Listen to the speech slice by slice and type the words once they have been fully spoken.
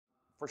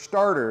For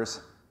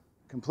starters,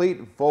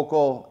 Complete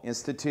Vocal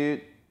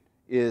Institute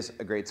is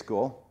a great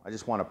school. I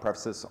just want to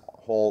preface this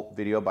whole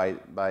video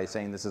by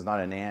saying this is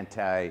not an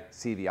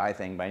anti-CVI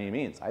thing by any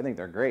means. I think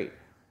they're great.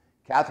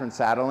 Catherine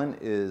Satterlin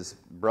is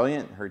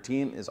brilliant. Her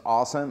team is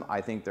awesome. I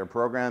think their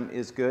program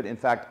is good. In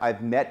fact,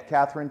 I've met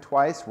Catherine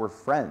twice. We're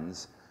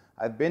friends.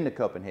 I've been to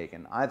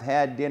Copenhagen. I've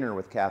had dinner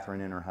with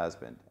Catherine and her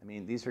husband. I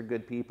mean, these are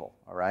good people,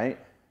 all right?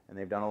 And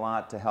they've done a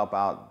lot to help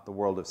out the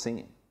world of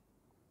singing.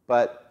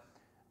 But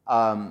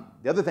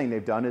the other thing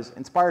they've done is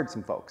inspired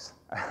some folks.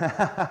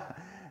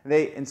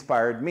 They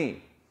inspired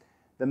me.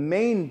 The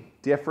main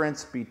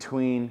difference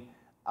between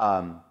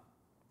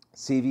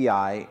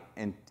CVI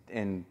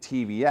and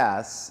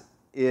TVS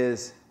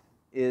is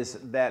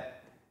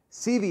that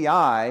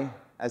CVI,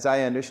 as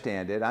I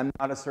understand it, I'm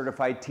not a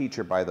certified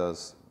teacher by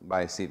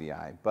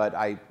CVI, but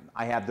I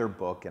have their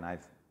book and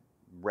I've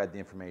read the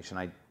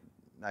information.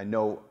 I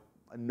know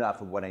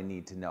enough of what I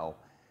need to know.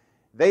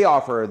 They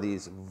offer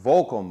these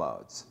vocal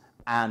modes,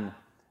 and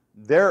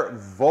their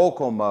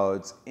vocal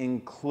modes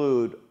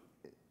include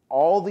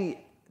all the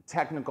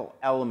technical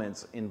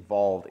elements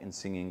involved in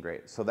singing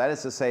great. So that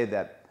is to say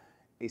that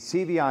a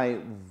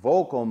CVI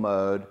vocal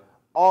mode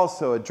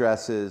also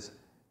addresses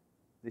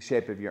the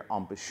shape of your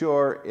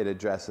embouchure, it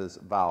addresses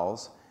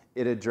vowels,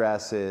 it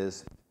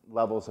addresses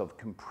levels of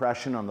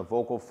compression on the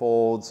vocal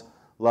folds,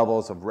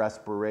 levels of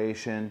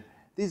respiration.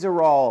 These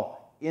are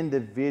all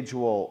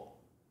individual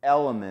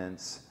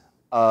elements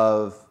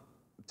of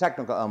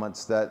technical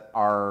elements that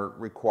are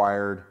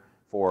required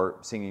for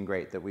singing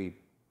great that we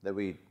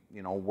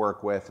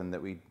work with and that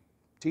we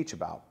teach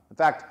about. In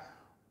fact,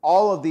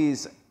 all of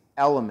these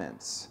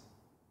elements,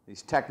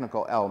 these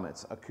technical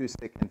elements,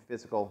 acoustic and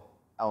physical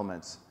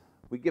elements,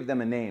 we give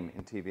them a name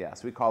in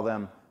TVS. We call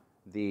them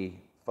the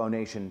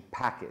phonation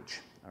package,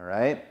 all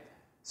right?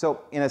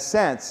 So in a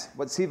sense,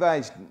 what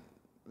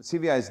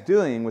CVI is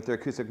doing with their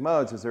acoustic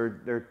modes is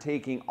they're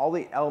taking all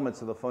the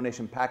elements of the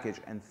phonation package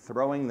and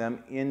throwing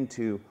them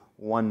into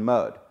one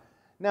mode.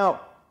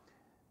 Now,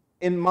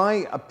 in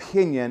my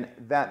opinion,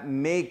 that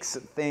makes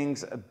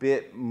things a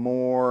bit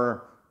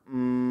more,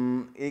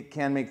 it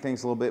can make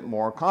things a little bit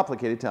more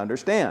complicated to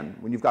understand.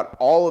 When you've got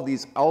all of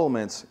these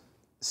elements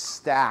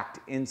stacked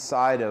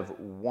inside of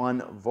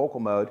one vocal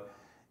mode,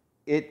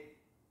 it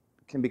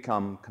can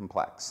become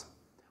complex.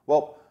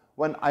 Well,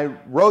 when I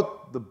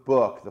wrote the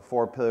book, The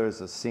 4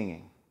 Pillars of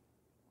Singing,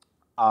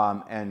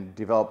 and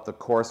developed the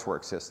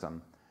coursework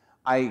system,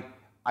 I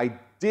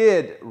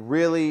did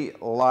really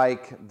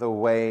like the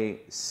way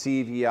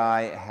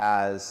CVI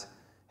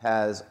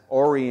has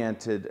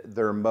oriented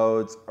their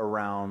modes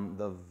around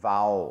the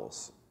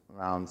vowels,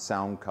 around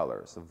sound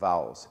colors, the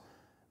vowels.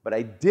 But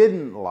I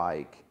didn't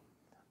like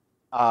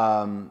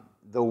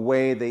the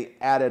way they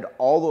added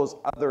all those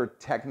other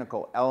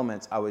technical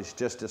elements I was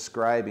just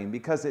describing,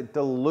 because it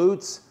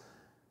dilutes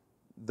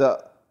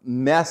the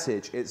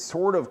message. It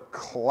sort of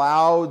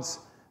clouds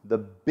the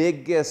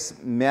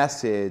biggest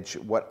message,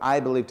 what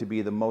I believe to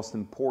be the most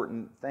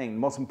important thing,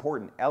 most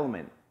important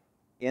element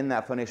in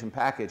that phonation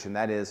package, and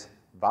that is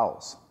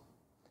vowels,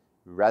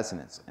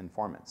 resonance, and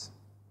formants.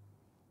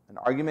 An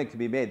argument can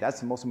be made that's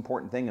the most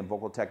important thing in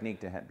vocal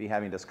technique to be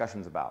having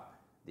discussions about,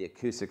 the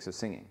acoustics of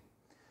singing.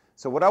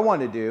 So what I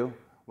want to do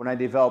when I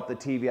develop the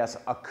TVS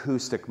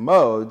acoustic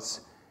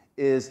modes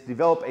is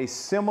develop a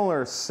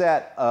similar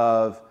set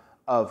of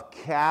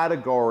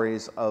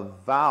categories of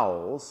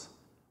vowels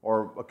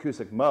or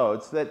acoustic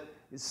modes that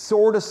is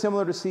sort of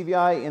similar to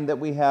CVI in that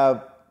we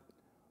have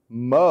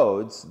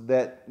modes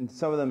that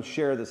some of them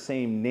share the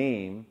same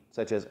name,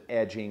 such as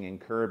edging and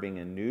curbing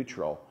and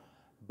neutral.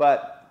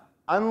 But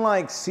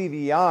unlike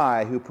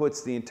CVI, who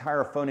puts the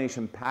entire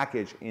phonation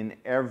package in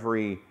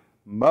every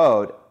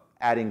mode,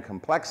 adding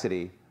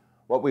complexity,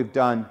 what we've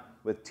done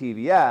with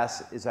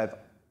TVS is I've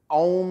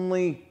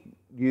only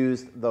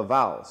used the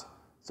vowels.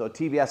 So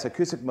TVS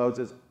acoustic modes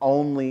is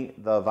only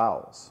the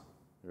vowels,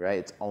 right?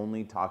 It's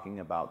only talking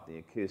about the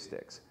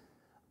acoustics.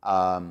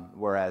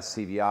 Whereas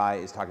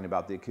CVI is talking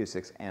about the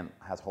acoustics and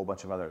has a whole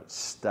bunch of other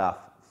stuff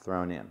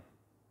thrown in,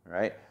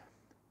 right?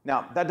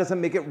 Now, that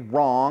doesn't make it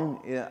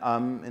wrong,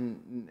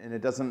 and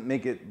it doesn't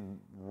make it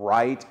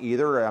right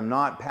either. I'm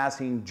not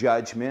passing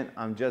judgment.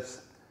 I'm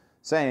just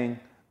saying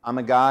I'm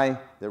a guy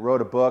that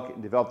wrote a book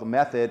and developed a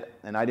method,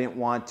 and I didn't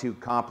want to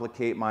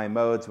complicate my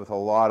modes with a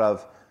lot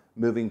of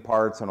moving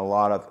parts and a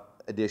lot of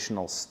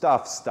additional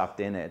stuff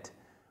stuffed in it.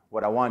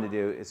 What I wanted to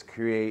do is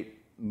create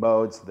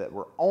modes that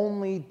were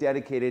only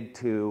dedicated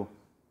to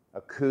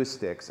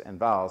acoustics and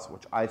vowels,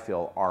 which I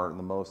feel are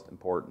the most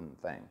important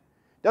thing.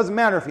 Doesn't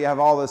matter if you have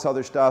all this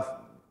other stuff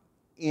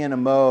in a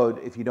mode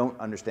if you don't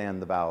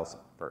understand the vowels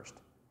first,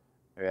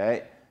 all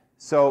right?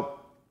 So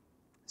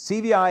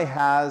CVI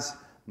has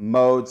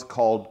modes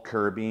called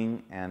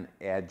curbing and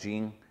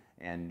edging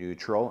and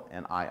neutral,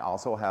 and I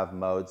also have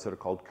modes that are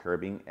called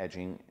curbing,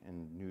 edging,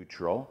 and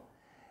neutral.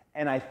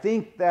 And I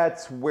think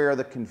that's where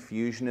the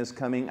confusion is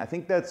coming. I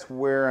think that's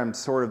where I'm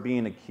sort of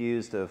being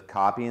accused of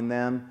copying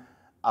them.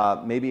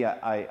 Maybe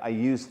I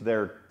used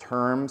their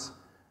terms,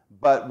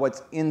 but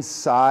what's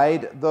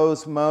inside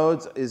those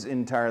modes is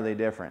entirely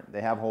different.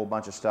 They have a whole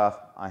bunch of stuff.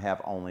 I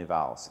have only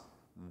vowels.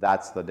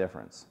 That's the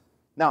difference.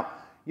 Now,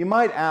 you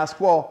might ask,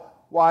 well,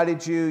 why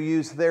did you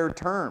use their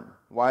term?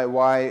 Why,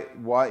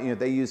 you know,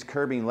 they use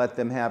curbing, let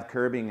them have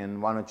curbing,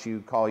 and why don't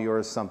you call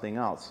yours something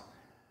else?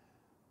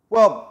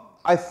 Well,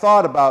 I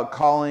thought about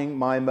calling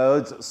my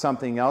modes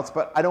something else,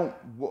 but I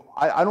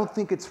don't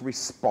think it's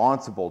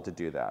responsible to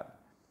do that.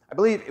 I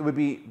believe it would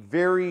be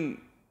very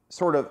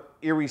sort of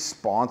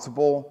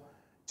irresponsible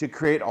to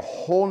create a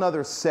whole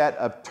nother set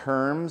of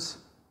terms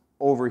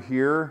over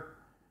here,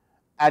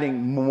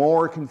 adding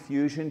more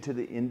confusion to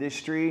the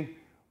industry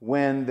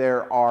when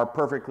there are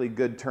perfectly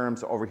good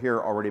terms over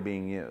here already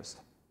being used,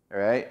 all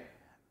right?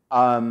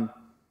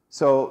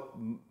 So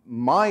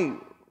my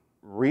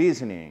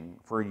reasoning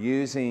for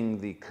using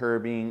the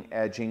curbing,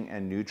 edging,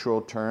 and neutral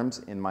terms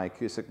in my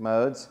acoustic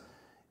modes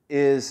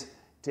is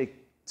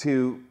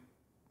to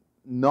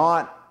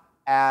not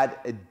add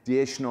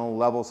additional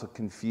levels of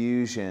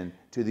confusion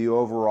to the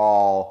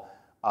overall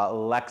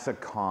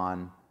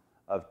lexicon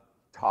of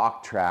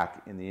talk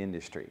track in the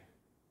industry.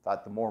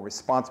 Thought the more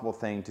responsible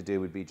thing to do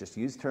would be just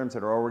use terms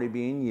that are already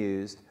being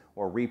used,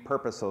 or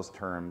repurpose those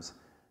terms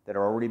that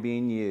are already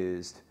being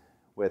used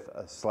with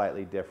a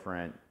slightly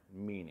different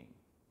meaning.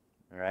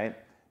 All right?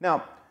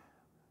 Now,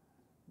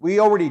 we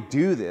already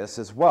do this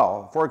as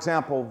well. For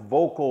example,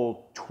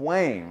 vocal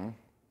twang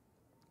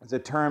is a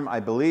term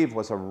I believe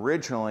was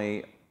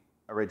originally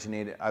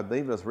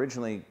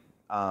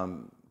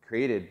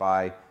created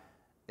by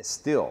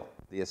Estill,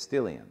 the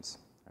Estillians.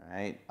 All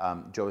right?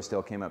 Joe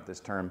Estill came up with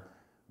this term,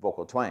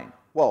 vocal twang.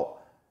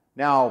 Well,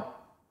 now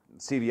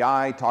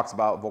CVI talks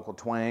about vocal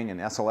twang, and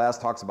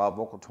SLS talks about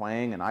vocal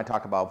twang, and I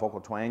talk about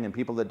vocal twang, and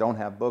people that don't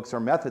have books or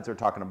methods are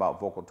talking about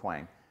vocal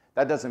twang.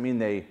 That doesn't mean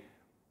they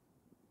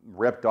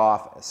ripped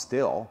off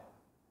Estill.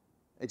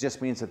 It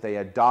just means that they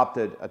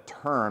adopted a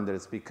term that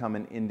has become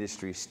an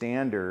industry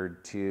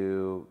standard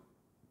to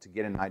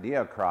get an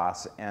idea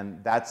across,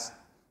 and that's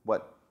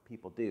what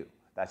people do.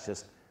 That's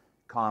just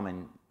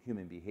common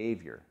human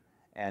behavior.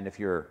 And if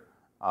you're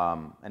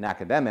an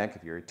academic,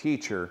 if you're a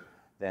teacher,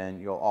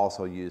 then you'll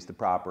also use the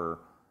proper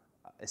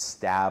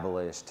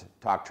established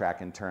talk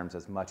track and terms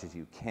as much as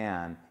you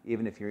can,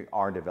 even if you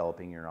are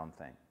developing your own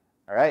thing.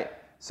 All right?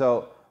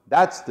 So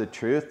that's the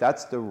truth.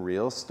 That's the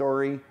real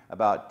story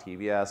about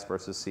TVS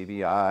versus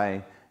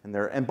CVI.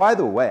 And by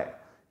the way,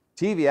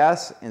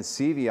 TVS and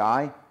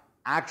CVI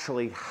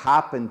actually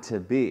happen to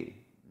be,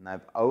 and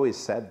I've always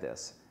said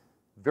this,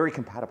 very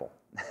compatible.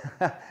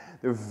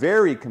 They're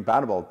very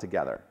compatible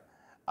together.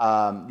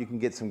 You can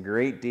get some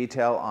great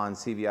detail on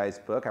CVI's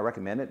book. I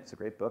recommend it. It's a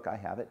great book. I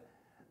have it.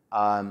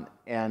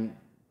 And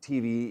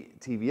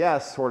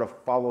TVS sort of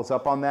follows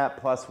up on that,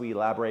 plus we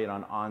elaborate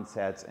on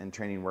onsets and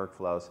training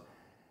workflows.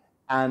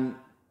 And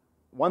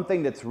one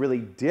thing that's really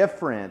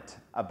different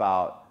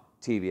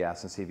about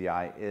TVS and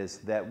CVI is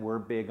that we're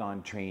big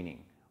on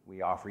training.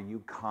 We offer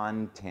you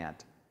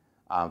content,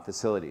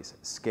 facilities,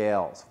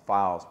 scales,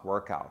 files,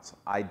 workouts.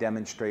 I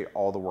demonstrate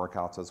all the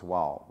workouts as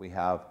well. We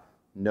have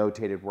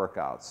notated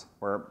workouts,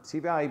 where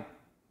CVI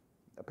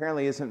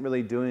apparently isn't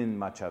really doing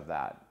much of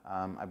that.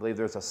 I believe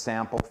there's a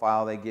sample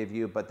file they give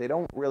you, but they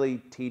don't really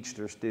teach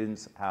their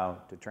students how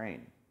to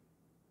train.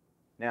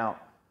 Now,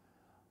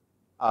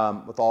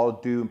 with all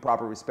due and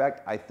proper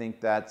respect, I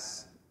think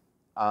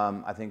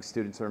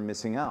students are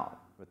missing out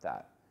with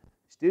that.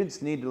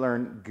 Students need to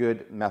learn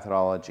good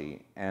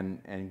methodology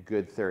and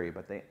good theory,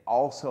 but they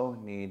also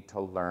need to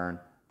learn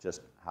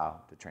just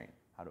how to train,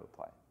 how to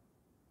apply.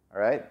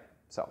 All right?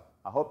 So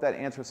I hope that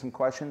answers some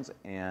questions,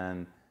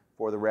 and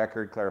for the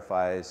record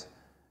clarifies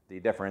the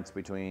difference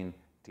between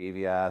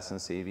TVS and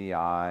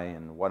CVI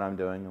and what I'm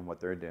doing and what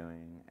they're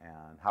doing,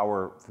 and how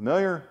we're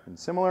familiar and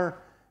similar,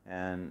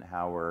 and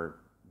how we're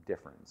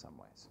different in some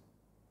ways.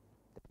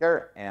 Take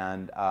care,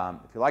 and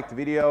if you liked the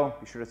video,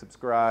 be sure to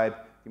subscribe,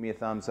 give me a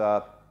thumbs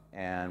up,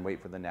 and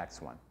wait for the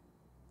next one.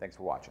 Thanks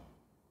for watching.